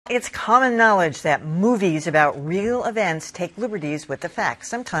It's common knowledge that movies about real events take liberties with the facts,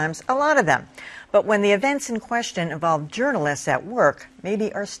 sometimes a lot of them. But when the events in question involve journalists at work,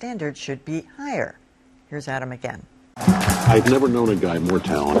 maybe our standards should be higher. Here's Adam again. I've never known a guy more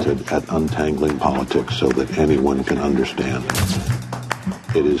talented at untangling politics so that anyone can understand.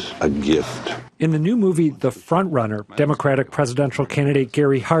 It is a gift. In the new movie, The Frontrunner, Democratic presidential candidate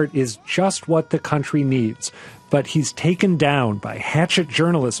Gary Hart is just what the country needs. But he's taken down by hatchet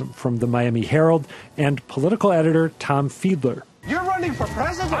journalism from the Miami Herald and political editor Tom Fiedler. You're running for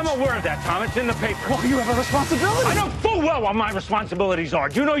president? I'm aware of that, Tom. It's in the paper. Well, you have a responsibility. I know full well what my responsibilities are.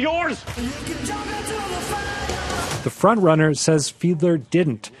 Do you know yours? The frontrunner says Fiedler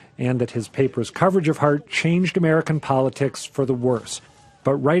didn't, and that his paper's coverage of Hart changed American politics for the worse.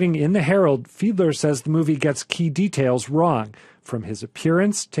 But writing in the Herald, Fiedler says the movie gets key details wrong, from his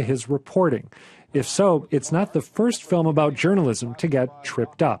appearance to his reporting. If so, it's not the first film about journalism to get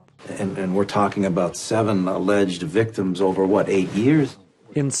tripped up. And we're talking about 7 alleged victims over, 8 years?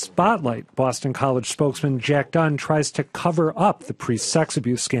 In Spotlight, Boston College spokesman Jack Dunn tries to cover up the priest sex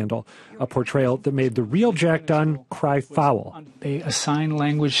abuse scandal, a portrayal that made the real Jack Dunn cry foul. They assign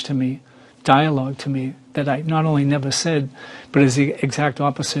language to me, dialogue to me, that I not only never said, but is the exact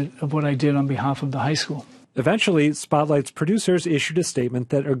opposite of what I did on behalf of the high school. Eventually, Spotlight's producers issued a statement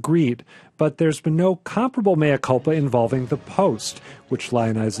that agreed, but there's been no comparable mea culpa involving The Post, which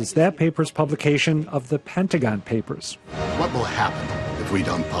lionizes that paper's publication of the Pentagon Papers. What will happen if we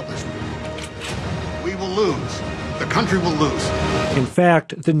don't publish? We will lose. The country will lose. In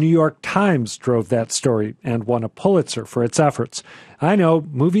fact, the New York Times drove that story and won a Pulitzer for its efforts. I know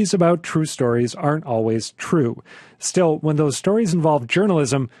movies about true stories aren't always true. Still, when those stories involve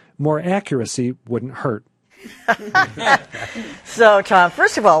journalism, more accuracy wouldn't hurt. So, Tom,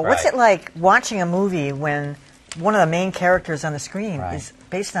 first of all, what's it like watching a movie when one of the main characters on the screen is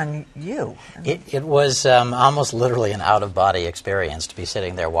based on you? It was almost literally an out-of-body experience to be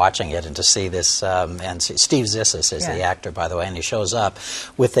sitting there watching it and to see this. And Steve Zissis is the actor, by the way, and he shows up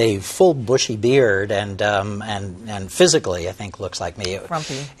with a full bushy beard and physically, I think, looks like me.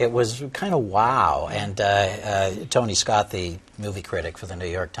 Frumpy. It was kind of wow. And Tony Scott, the movie critic for the New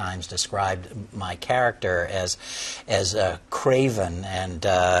York Times, described my character as craven and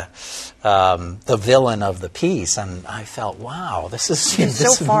the villain of the piece, and I felt, wow, this is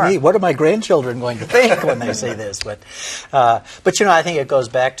me. What are my grandchildren going to think when they see this? But I think it goes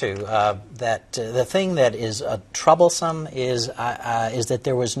back to that the thing that is troublesome is that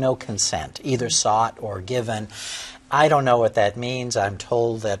there was no consent, either sought or given. I don't know what that means. I'm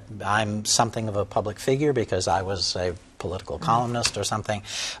told that I'm something of a public figure because I was a political columnist or something.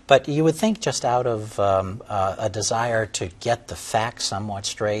 But you would think just out of a desire to get the facts somewhat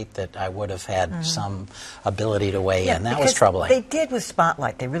straight that I would have had some ability to weigh in. That was troubling. They did with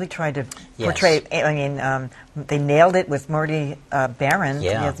Spotlight. They really tried to portray, I mean, they nailed it with Marty Baron,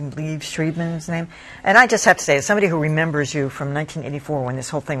 Lee Striebman's name. And I just have to say, as somebody who remembers you from 1984 when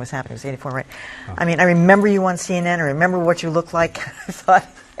this whole thing was happening, it was 84, right? I mean, I remember you on CNN. I remember what you looked like. I thought,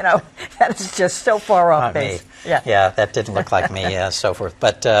 that is just so far off base. Yeah, that didn't look like me, so forth.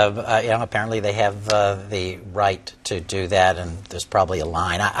 But apparently they have the right to do that, and there's probably a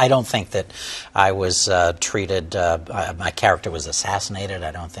line. I don't think that I was treated. My character was assassinated.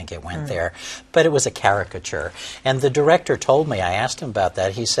 I don't think it went there, but it was a caricature. And the director told me. I asked him about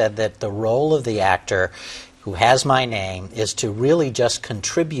that. He said that the role of the actor who has my name is to really just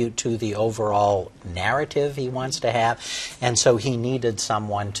contribute to the overall narrative he wants to have, and so he needed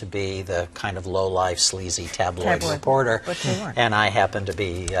someone to be the kind of low-life, sleazy tabloid reporter, and I happened to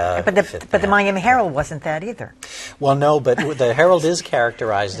be... But the Miami Herald wasn't that either. Well, no, but the Herald is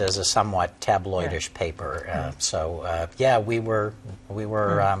characterized as a somewhat tabloidish paper, we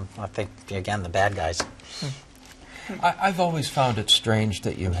were I think, again, the bad guys. I've always found it strange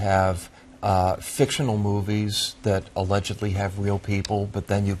that you have fictional movies that allegedly have real people, but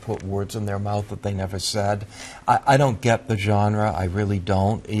then you put words in their mouth that they never said. I don't get the genre. I really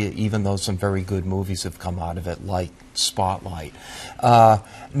don't, even though some very good movies have come out of it, like Spotlight.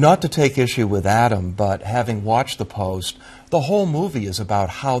 Not to take issue with Adam, but having watched The Post, the whole movie is about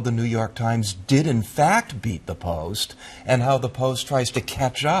how the New York Times did in fact beat the Post, and how the Post tries to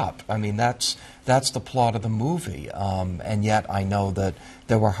catch up. I mean, that's the plot of the movie, and yet I know that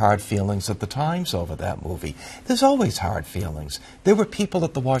there were hard feelings at the Times over that movie. There's always hard feelings. There were people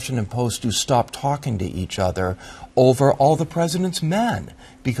at the Washington Post who stopped talking to each other over All the President's Men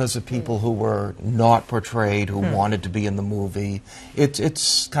because of people who were not portrayed, who wanted to be in the movie.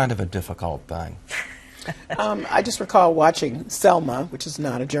 It's kind of a difficult thing. I just recall watching Selma, which is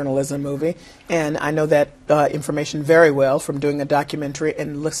not a journalism movie, and I know that information very well from doing a documentary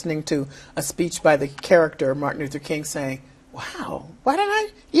and listening to a speech by the character Martin Luther King saying, "Wow, why didn't I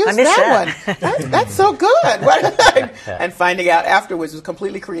use that one? That's so good." And finding out afterwards it was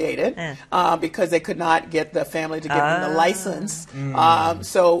completely created because they could not get the family to give them the license.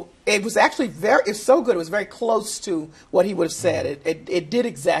 So it was actually it's so good. It was very close to what he would have said. It did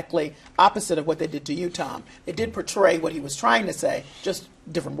exactly opposite of what they did to you, Tom. It did portray what he was trying to say, just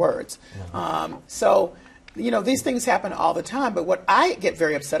different words. So, you know, these things happen all the time, but what I get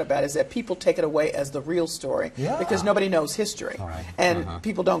very upset about is that people take it away as the real story because nobody knows history. And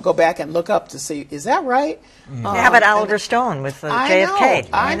people don't go back and look up to see, is that right? How about Oliver Stone with JFK?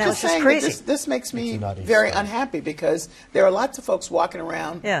 I'm just saying that this makes me very unhappy because there are lots of folks walking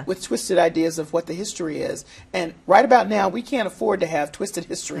around with twisted ideas of what the history is. And right about now, we can't afford to have twisted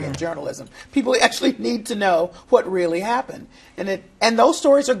history in journalism. People actually need to know what really happened. And those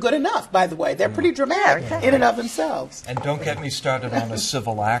stories are good enough, by the way. They're pretty dramatic in and of themselves. And don't get me started on A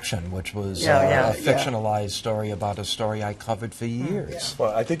Civil Action, which was a fictionalized story about a story I covered for years.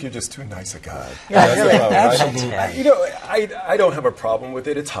 Well, I think you're just too nice a guy. Absolutely. You know, I don't have a problem with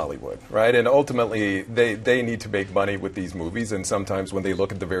it. It's Hollywood, right? And ultimately, they need to make money with these movies. And sometimes when they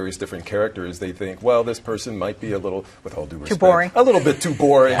look at the various different characters, they think, well, this person might be a little, with all due respect, too boring. A little bit too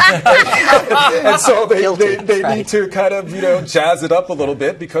boring. And so they need to kind of, you know, jazz it up a little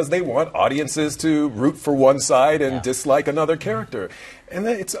bit because they want audiences to root for one side and dislike another character. And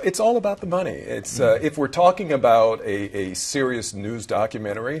it's all about the money. It's if we're talking about a serious news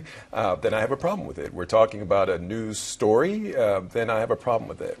documentary, then I have a problem with it. We're talking about a news story, then I have a problem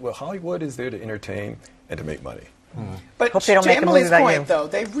with it. Well, Hollywood is there to entertain and to make money. But to Emily's point, though,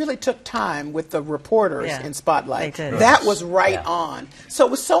 they really took time with the reporters in Spotlight. That was right on. So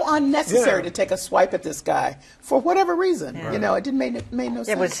it was so unnecessary to take a swipe at this guy for whatever reason. You know, it didn't made no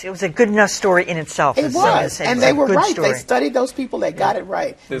sense. It was a good enough story in itself. It was, and they were right. They studied those people. They got it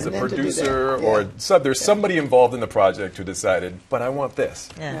right. There's a producer or there's somebody involved in the project who decided, but I want this,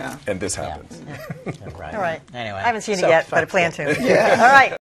 and this happens. All right. Anyway, I haven't seen it yet, but I plan to. All right.